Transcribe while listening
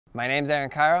My name's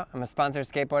Kyro. I'm a sponsored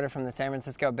skateboarder from the San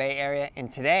Francisco Bay Area,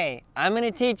 and today I'm going to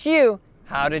teach you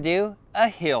how to do a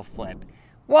heel flip.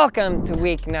 Welcome to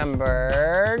week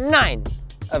number 9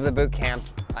 of the boot camp.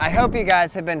 I hope you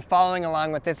guys have been following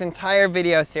along with this entire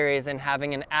video series and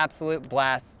having an absolute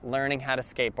blast learning how to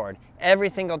skateboard. Every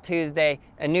single Tuesday,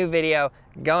 a new video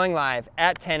going live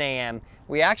at 10 a.m.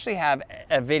 We actually have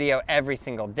a video every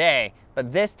single day,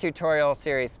 but this tutorial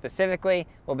series specifically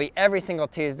will be every single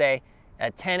Tuesday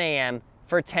at 10 a.m.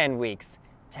 for 10 weeks.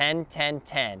 10, 10,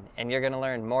 10, and you're gonna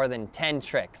learn more than 10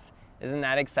 tricks. Isn't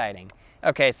that exciting?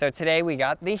 Okay, so today we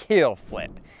got the heel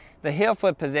flip. The heel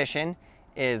flip position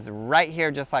is right here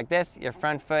just like this. Your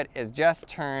front foot is just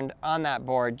turned on that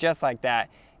board just like that,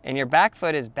 and your back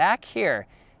foot is back here,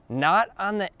 not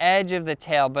on the edge of the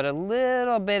tail, but a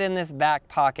little bit in this back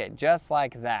pocket, just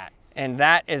like that. And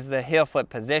that is the heel flip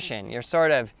position. You're sort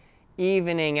of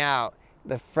evening out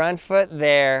the front foot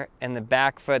there and the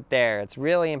back foot there. It's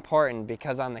really important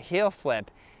because on the heel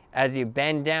flip, as you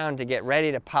bend down to get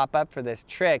ready to pop up for this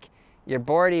trick, your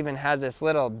board even has this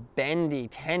little bendy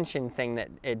tension thing that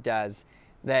it does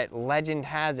that, legend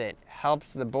has it,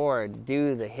 helps the board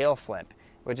do the heel flip,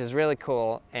 which is really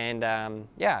cool. And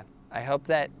yeah, I hope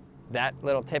that that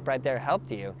little tip right there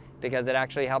helped you, because it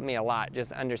actually helped me a lot,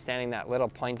 just understanding that little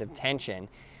point of tension.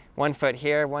 One foot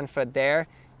here, one foot there,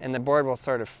 and the board will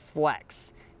sort of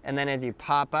flex. And then as you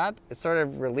pop up, it sort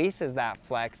of releases that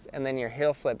flex, and then your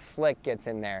heel flip flick gets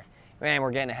in there. Man, we're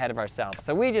getting ahead of ourselves.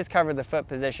 So we just covered the foot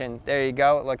position. There you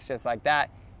go, it looks just like that.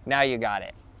 Now you got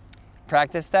it.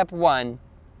 Practice step 1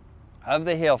 of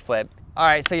the heel flip. All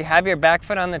right, so you have your back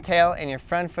foot on the tail and your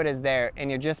front foot is there, and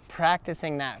you're just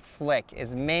practicing that flick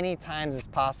as many times as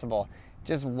possible.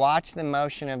 Just watch the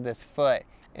motion of this foot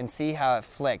and see how it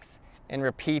flicks, and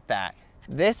repeat that.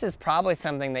 This is probably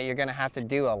something that you're gonna have to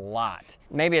do a lot.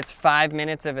 Maybe it's 5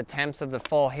 minutes of attempts of the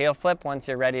full heel flip once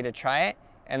you're ready to try it,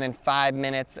 and then 5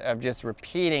 minutes of just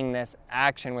repeating this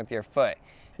action with your foot.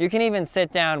 You can even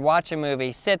sit down, watch a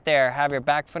movie, sit there, have your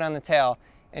back foot on the tail,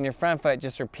 and your front foot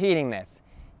just repeating this.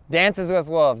 Dances with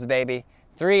Wolves, baby.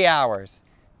 3 hours.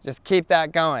 Just keep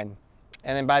that going.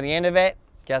 And then by the end of it,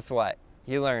 guess what?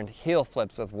 You learned heel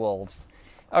flips with wolves.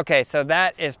 Okay, so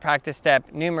that is practice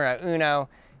step numero uno.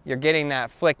 You're getting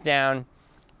that flick down.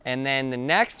 And then the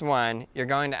next one, you're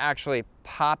going to actually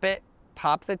pop it,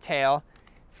 pop the tail,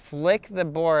 flick the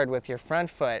board with your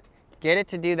front foot, get it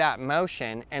to do that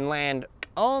motion, and land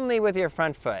only with your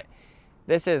front foot.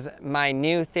 This is my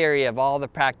new theory of all the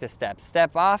practice steps.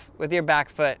 Step off with your back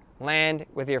foot, land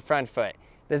with your front foot.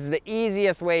 This is the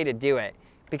easiest way to do it,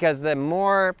 because the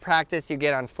more practice you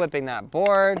get on flipping that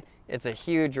board, it's a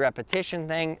huge repetition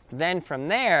thing. Then from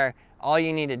there, all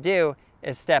you need to do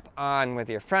is step on with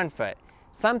your front foot.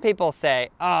 Some people say,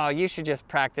 oh, you should just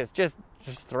practice, just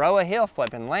throw a heel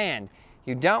flip and land.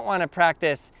 You don't want to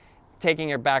practice taking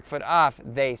your back foot off,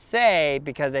 they say,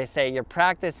 because they say you're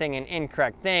practicing an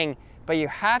incorrect thing, but you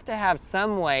have to have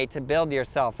some way to build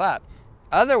yourself up.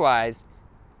 Otherwise,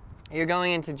 you're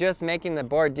going into just making the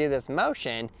board do this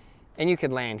motion, and you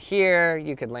could land here,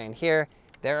 you could land here.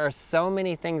 There are so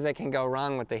many things that can go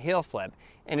wrong with the heel flip.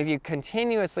 And if you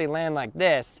continuously land like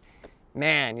this,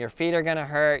 man, your feet are gonna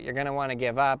hurt, you're gonna wanna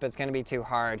give up, it's gonna be too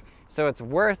hard. So it's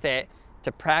worth it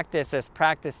to practice this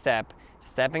practice step,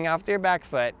 stepping off your back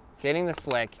foot, getting the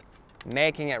flick,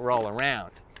 making it roll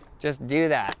around. Just do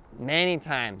that many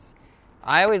times.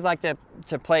 I always like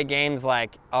to play games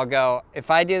like, I'll go,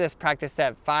 if I do this practice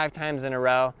step 5 times in a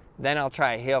row, then I'll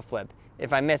try a heel flip.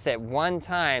 If I miss it 1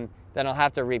 time, then I'll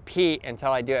have to repeat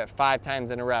until I do it 5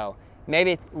 times in a row.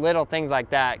 Maybe little things like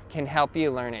that can help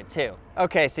you learn it too.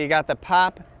 Okay, so you got the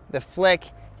pop, the flick,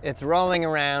 it's rolling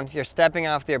around, you're stepping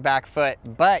off your back foot,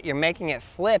 but you're making it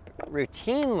flip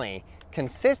routinely,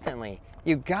 consistently.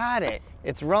 You got it,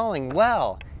 it's rolling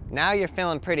well. Now you're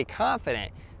feeling pretty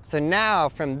confident. So now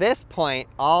from this point,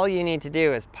 all you need to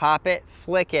do is pop it,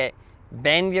 flick it,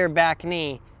 bend your back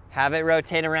knee, have it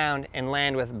rotate around, and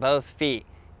land with both feet.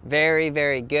 Very,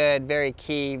 very good, very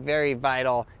key, very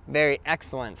vital, very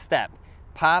excellent step.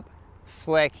 Pop,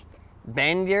 flick,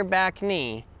 bend your back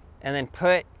knee, and then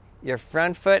put your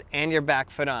front foot and your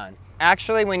back foot on.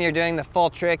 Actually, when you're doing the full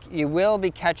trick, you will be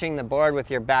catching the board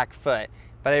with your back foot,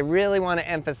 but I really want to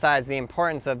emphasize the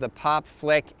importance of the pop,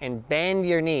 flick, and bend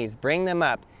your knees. Bring them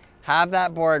up, have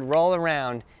that board roll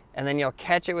around, and then you'll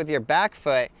catch it with your back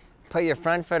foot, put your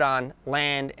front foot on,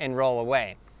 land, and roll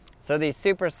away. So these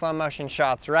super slow motion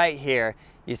shots right here,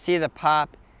 you see the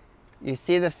pop, you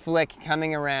see the flick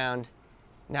coming around.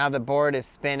 Now the board is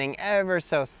spinning ever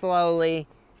so slowly.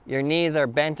 Your knees are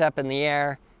bent up in the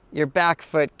air. Your back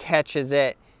foot catches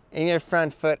it, and your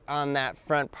front foot on that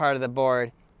front part of the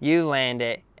board, you land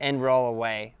it, and roll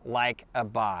away like a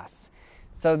boss.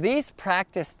 So these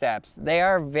practice steps, they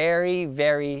are very,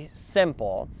 very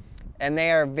simple, and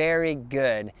they are very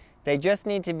good. They just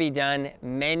need to be done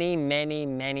many, many,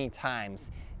 many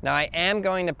times. Now I am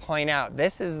going to point out,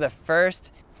 this is the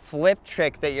first flip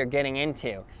trick that you're getting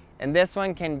into, and this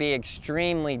one can be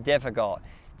extremely difficult.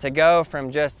 To go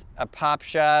from just a pop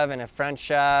shove and a front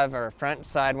shove, or a front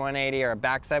side 180 or a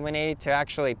back side 180, to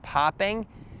actually popping,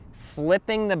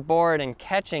 flipping the board and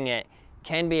catching it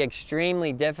can be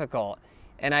extremely difficult.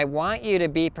 And I want you to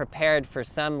be prepared for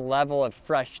some level of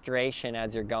frustration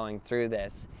as you're going through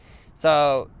this.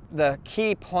 So the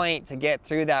key point to get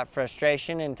through that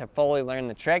frustration and to fully learn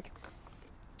the trick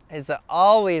is to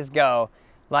always go,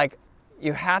 like,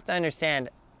 you have to understand,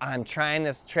 I'm trying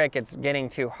this trick, it's getting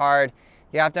too hard.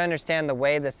 You have to understand the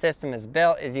way the system is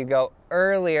built is you go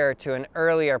earlier to an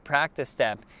earlier practice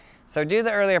step. So do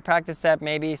the earlier practice step,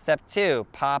 maybe step 2,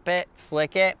 pop it,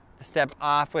 flick it, step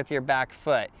off with your back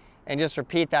foot, and just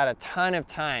repeat that a ton of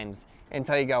times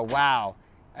until you go, wow,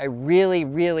 I really,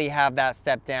 really have that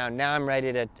step down. Now I'm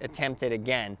ready to attempt it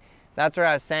again. That's what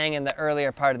I was saying in the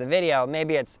earlier part of the video.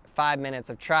 Maybe it's 5 minutes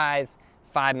of tries,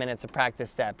 5 minutes of practice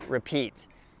step, repeat.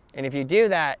 And if you do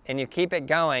that and you keep it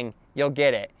going, you'll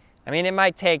get it. I mean, it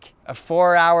might take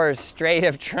 4 hours straight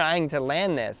of trying to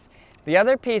land this. The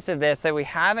other piece of this that we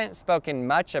haven't spoken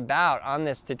much about on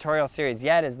this tutorial series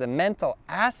yet is the mental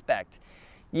aspect.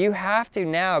 You have to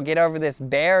now get over this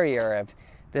barrier of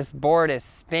this board is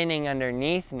spinning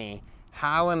underneath me.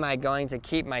 How am I going to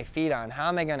keep my feet on? How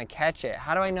am I going to catch it?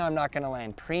 How do I know I'm not going to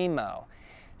land primo?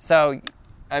 So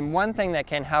one thing that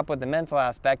can help with the mental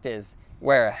aspect is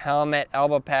wear a helmet,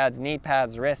 elbow pads, knee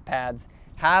pads, wrist pads.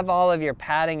 Have all of your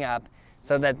padding up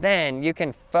so that then you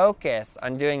can focus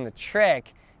on doing the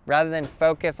trick rather than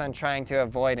focus on trying to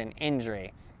avoid an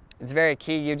injury. It's very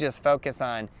key you just focus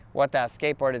on what that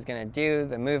skateboard is going to do,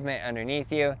 the movement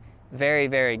underneath you. Very,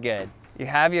 very good. You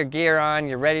have your gear on,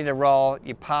 you're ready to roll,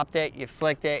 you popped it, you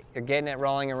flicked it, you're getting it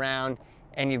rolling around,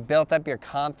 and you've built up your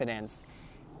confidence.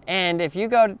 And if you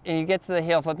go and you get to the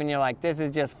heel flip and you're like, this is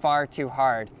just far too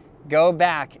hard, go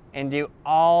back and do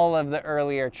all of the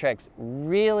earlier tricks.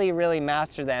 Really, really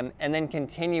master them, and then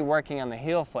continue working on the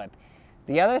heel flip.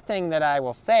 The other thing that I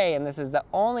will say, and this is the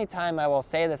only time I will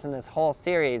say this in this whole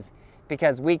series,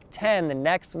 because week 10, the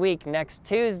next week, next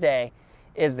Tuesday,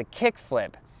 is the kick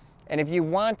flip. And if you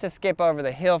want to skip over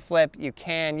the heel flip, you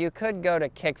can. You could go to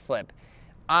kick flip.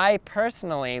 I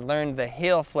personally learned the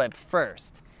heel flip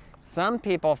first. Some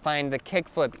people find the kick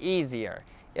flip easier.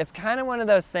 It's kind of one of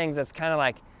those things that's kind of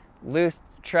like loose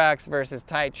trucks versus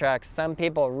tight trucks. Some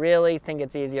people really think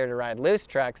it's easier to ride loose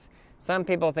trucks. Some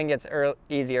people think it's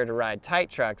easier to ride tight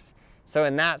trucks. So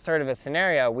in that sort of a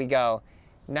scenario, we go,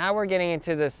 now we're getting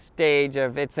into the stage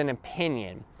of it's an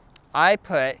opinion. I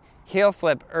put heel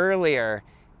flip earlier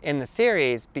in the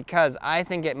series because I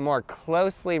think it more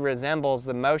closely resembles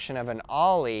the motion of an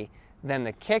ollie than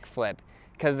the kick flip,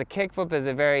 because the kick flip is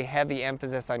a very heavy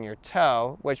emphasis on your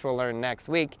toe, which we'll learn next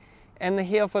week, and the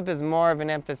heel flip is more of an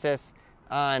emphasis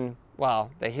on,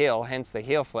 well, the heel, hence the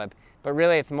heel flip, but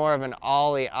really it's more of an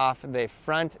ollie off the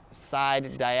front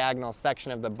side diagonal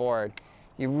section of the board.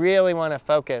 You really want to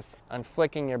focus on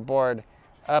flicking your board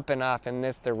up and off in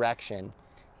this direction.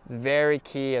 It's very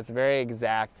key, it's very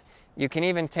exact. You can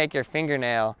even take your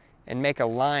fingernail and make a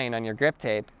line on your grip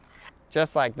tape,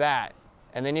 just like that.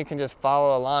 And then you can just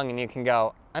follow along and you can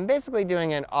go, I'm basically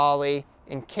doing an ollie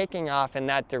and kicking off in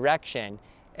that direction.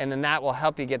 And then that will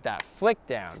help you get that flick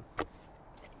down.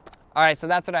 All right, so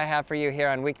that's what I have for you here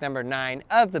on week number 9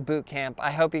 of the boot camp.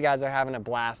 I hope you guys are having a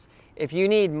blast. If you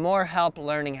need more help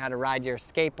learning how to ride your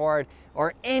skateboard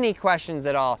or any questions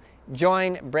at all,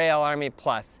 join Braille Army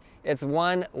Plus. It's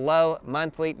one low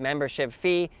monthly membership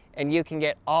fee, and you can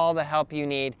get all the help you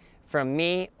need from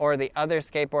me or the other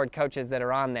skateboard coaches that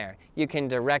are on there. You can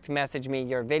direct message me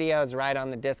your videos right on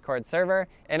the Discord server,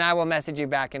 and I will message you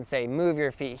back and say, move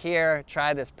your feet here,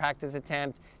 try this practice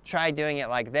attempt, try doing it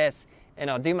like this, and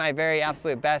I'll do my very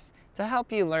absolute best to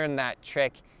help you learn that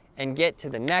trick and get to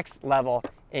the next level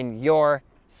in your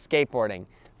skateboarding.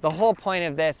 The whole point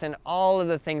of this and all of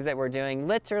the things that we're doing,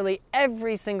 literally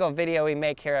every single video we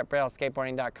make here at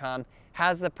BrailleSkateboarding.com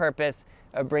has the purpose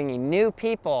of bringing new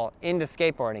people into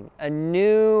skateboarding, a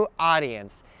new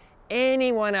audience.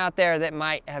 Anyone out there that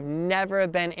might have never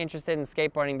been interested in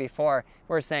skateboarding before,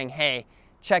 we're saying, hey,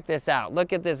 check this out.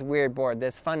 Look at this weird board,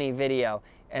 this funny video.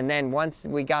 And then once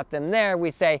we got them there,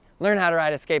 we say, learn how to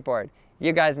ride a skateboard.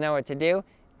 You guys know what to do.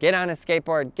 get on a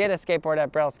skateboard, get a skateboard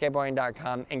at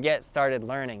brailleskateboarding.com and get started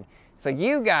learning. So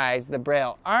you guys, the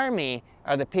Braille Army,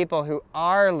 are the people who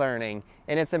are learning.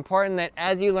 And it's important that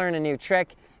as you learn a new trick,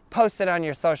 post it on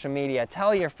your social media,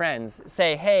 tell your friends,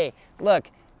 say, hey,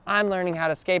 look, I'm learning how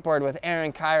to skateboard with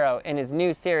Aaron Kyro in his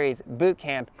new series,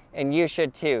 Bootcamp, and you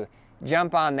should too.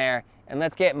 Jump on there and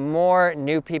let's get more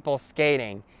new people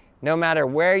skating. No matter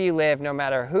where you live, no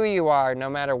matter who you are, no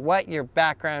matter what your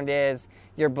background is,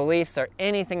 your beliefs or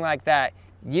anything like that,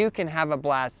 you can have a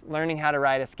blast learning how to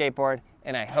ride a skateboard,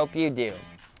 and I hope you do.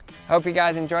 Hope you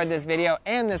guys enjoyed this video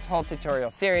and this whole tutorial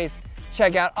series.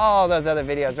 Check out all those other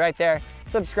videos right there.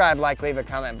 Subscribe, like, leave a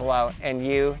comment below, and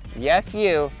you, yes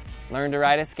you, learn to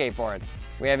ride a skateboard.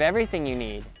 We have everything you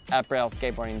need at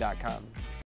brailleskateboarding.com.